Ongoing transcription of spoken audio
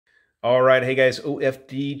All right, hey guys,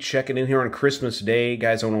 OFD checking in here on Christmas Day.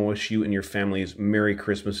 Guys, I want to wish you and your families Merry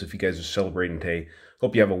Christmas if you guys are celebrating today.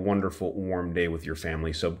 Hope you have a wonderful, warm day with your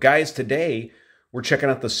family. So guys, today we're checking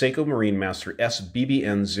out the Seiko Marine Master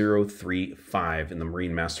SBBN035 in the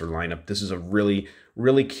Marine Master lineup. This is a really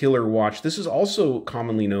killer watch. This is also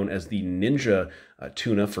commonly known as the Ninja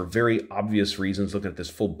tuna for very obvious reasons. Looking at this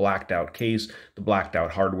full blacked out case, the blacked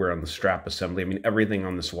out hardware on the strap assembly. I mean, everything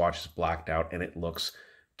on this watch is blacked out and it looks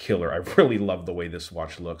killer. I really love the way this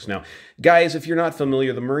watch looks. Now, guys, if you're not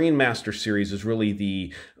familiar, the Marine Master series is really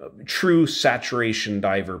the true saturation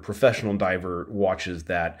diver, professional diver watches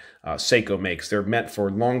that Seiko makes. They're meant for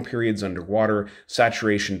long periods underwater,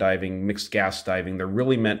 saturation diving, mixed gas diving. They're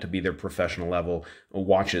really meant to be their professional level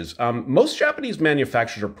watches. Most Japanese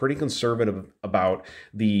manufacturers are pretty conservative about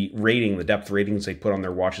the rating, the depth ratings they put on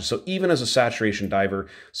their watches. So even as a saturation diver,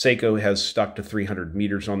 Seiko has stuck to 300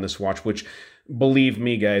 meters on this watch, which, believe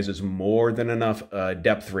me, guys, is more than enough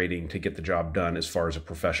depth rating to get the job done as far as a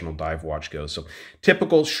professional dive watch goes. So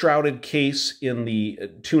typical shrouded case in the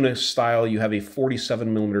tuna style. You have a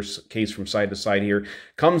 47 millimeter case from side to side here.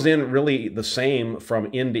 Comes in really the same from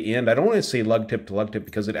end to end. I don't want to say lug tip to lug tip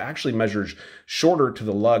because it actually measures shorter to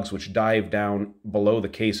the lugs, which dive down below the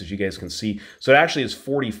case, as you guys can see. So it actually is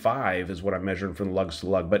 45 is what I'm measuring from the lugs to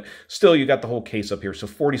lug. But still, you got the whole case up here. So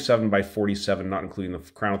 47 by 47, not including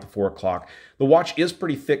the crown at the 4 o'clock. The watch is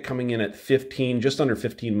pretty thick, coming in at 15, just under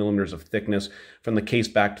 15 millimeters of thickness from the case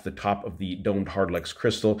back to the top of the domed hardlex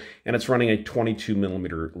crystal, and it's running a 22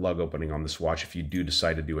 millimeter lug opening on this watch if you do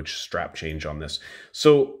decide to do a strap change on this.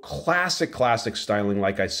 So classic styling,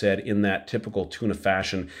 like I said, in that typical tuna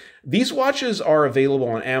fashion. These watches are available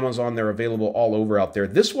on Amazon. They're available all over out there.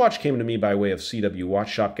 This watch came to me by way of CW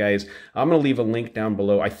Watch Shop, guys. I'm going to leave a link down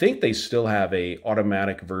below. I think they still have a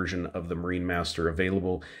automatic version of the Marine Master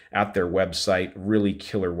available at their website. Really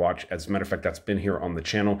killer watch. As a matter of fact, that's been here on the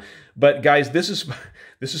channel. But guys, this is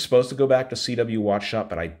supposed to go back to CW Watch Shop,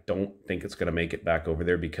 but I don't think it's going to make it back over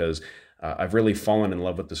there because I've really fallen in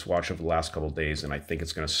love with this watch over the last couple of days, and I think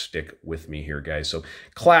it's going to stick with me here, guys. So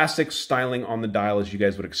classic styling on the dial, as you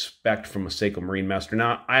guys would expect from a Seiko Marine Master.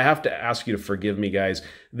 Now, I have to ask you to forgive me, guys.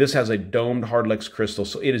 This has a domed hardlex crystal,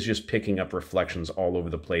 so it is just picking up reflections all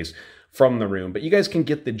over the place from the room. But you guys can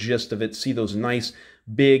get the gist of it. See those nice,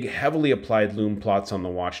 big, heavily applied lume plots on the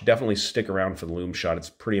watch. Definitely stick around for the lume shot.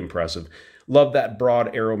 It's pretty impressive. Love that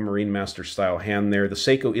broad arrow Marine Master style hand there. The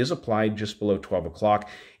Seiko is applied just below 12 o'clock,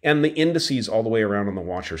 and the indices all the way around on the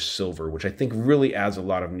watch are silver, which I think really adds a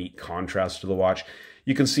lot of neat contrast to the watch.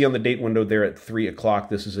 You can see on the date window there at 3 o'clock,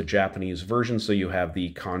 this is a Japanese version, so you have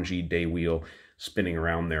the kanji day wheel spinning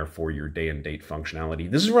around there for your day and date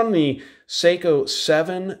functionality. This is running the Seiko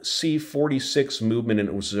 7C46 movement, and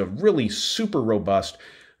it was a really super robust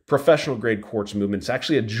professional grade quartz movement. It's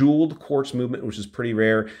actually a jeweled quartz movement, which is pretty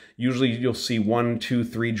rare. Usually you'll see 1, 2,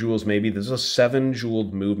 3 jewels maybe. This is a 7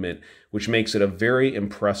 jeweled movement, which makes it a very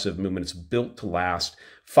impressive movement. It's built to last.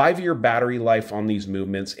 5-year battery life on these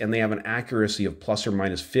movements, and they have an accuracy of plus or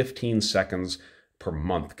minus 15 seconds per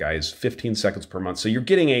month, guys. 15 seconds per month. So you're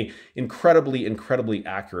getting a incredibly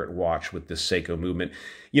accurate watch with this Seiko movement.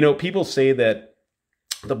 You know, people say that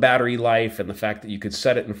the battery life and the fact that you could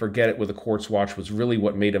set it and forget it with a quartz watch was really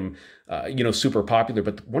what made them, you know, super popular.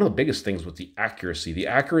 But one of the biggest things was the accuracy. The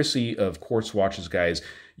accuracy of quartz watches, guys,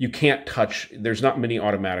 you can't touch. There's not many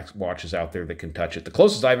automatic watches out there that can touch it. The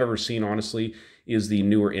closest I've ever seen, honestly, is the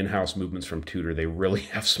newer in-house movements from Tudor. They really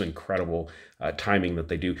have some incredible timing that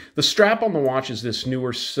they do. The strap on the watch is this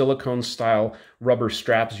newer silicone-style rubber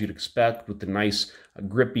strap, as you'd expect, with the nice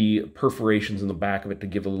grippy perforations in the back of it to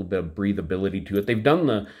give a little bit of breathability to it. They've done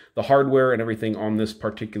the hardware and everything on this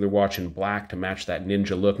particular watch in black to match that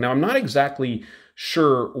ninja look. Now, I'm not exactly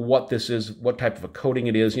sure what this is, what type of a coating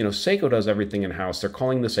it is. You know, Seiko does everything in-house. They're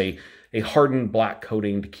calling this a hardened black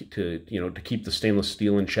coating to keep the stainless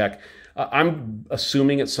steel in check. I'm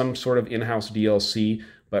assuming it's some sort of in-house DLC,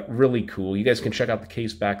 but really cool. You guys can check out the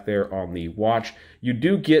case back there on the watch. You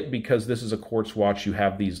do get, because this is a quartz watch, you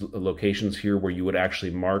have these locations here where you would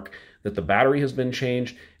actually mark that the battery has been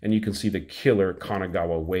changed, and you can see the killer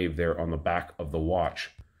Kanagawa wave there on the back of the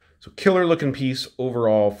watch. So killer looking piece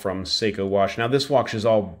overall from Seiko watch. Now this watch is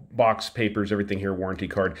all box papers, everything here, warranty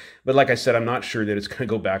card. But like I said, I'm not sure that it's going to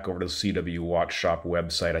go back over to the CW Watch Shop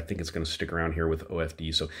website. I think it's going to stick around here with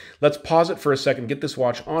OFD. So let's pause it for a second, get this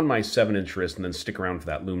watch on my 7-inch wrist, and then stick around for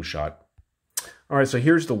that lume shot. All right, so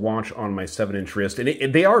here's the watch on my 7-inch wrist.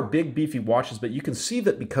 And they are big, beefy watches, but you can see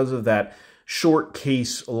that because of that short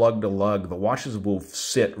case lug to lug. The watches will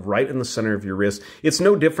sit right in the center of your wrist. It's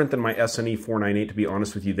no different than my SNE498, to be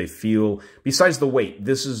honest with you. They feel, besides the weight,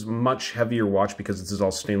 this is much heavier watch because this is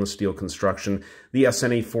all stainless steel construction. The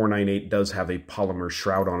SNE498 does have a polymer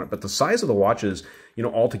shroud on it, but the size of the watches, you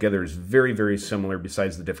know, altogether is very, very similar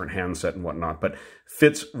besides the different handset and whatnot, but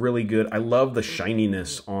fits really good. I love the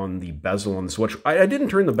shininess on the bezel on this watch. I didn't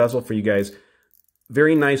turn the bezel for you guys.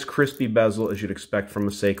 Very nice, crispy bezel, as you'd expect from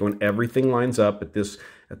a Seiko, and everything lines up at this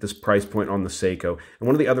price point on the Seiko. And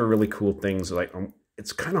one of the other really cool things, like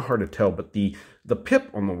it's kind of hard to tell, but the pip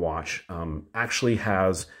on the watch actually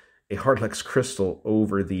has a Hardlex crystal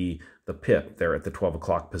over the pip there at the 12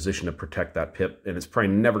 o'clock position to protect that pip, and it's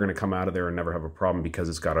probably never going to come out of there and never have a problem because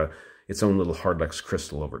it's got its own little Hardlex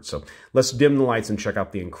crystal over it. So let's dim the lights and check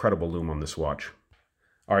out the incredible lume on this watch.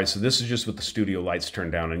 All right, so this is just with the studio lights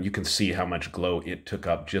turned down, and you can see how much glow it took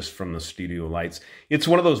up just from the studio lights. It's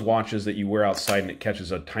one of those watches that you wear outside and it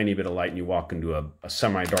catches a tiny bit of light and you walk into a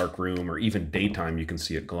semi-dark room, or even daytime you can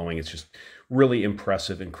see it glowing. It's just really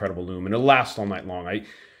impressive, incredible lume, and it'll last all night long.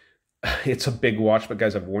 It's a big watch, but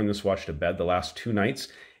guys, I've worn this watch to bed the last 2 nights,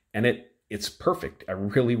 and it's perfect. I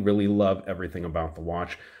really, really love everything about the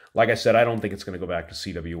watch. Like I said, I don't think it's going to go back to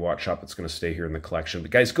CW Watch Shop. It's going to stay here in the collection.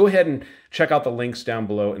 But guys, go ahead and check out the links down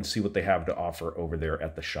below and see what they have to offer over there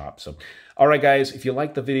at the shop. So, all right, guys, if you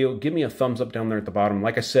liked the video, give me a thumbs up down there at the bottom.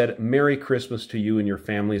 Like I said, Merry Christmas to you and your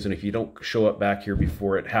families. And if you don't show up back here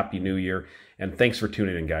before it, Happy New Year. And thanks for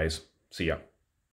tuning in, guys. See ya.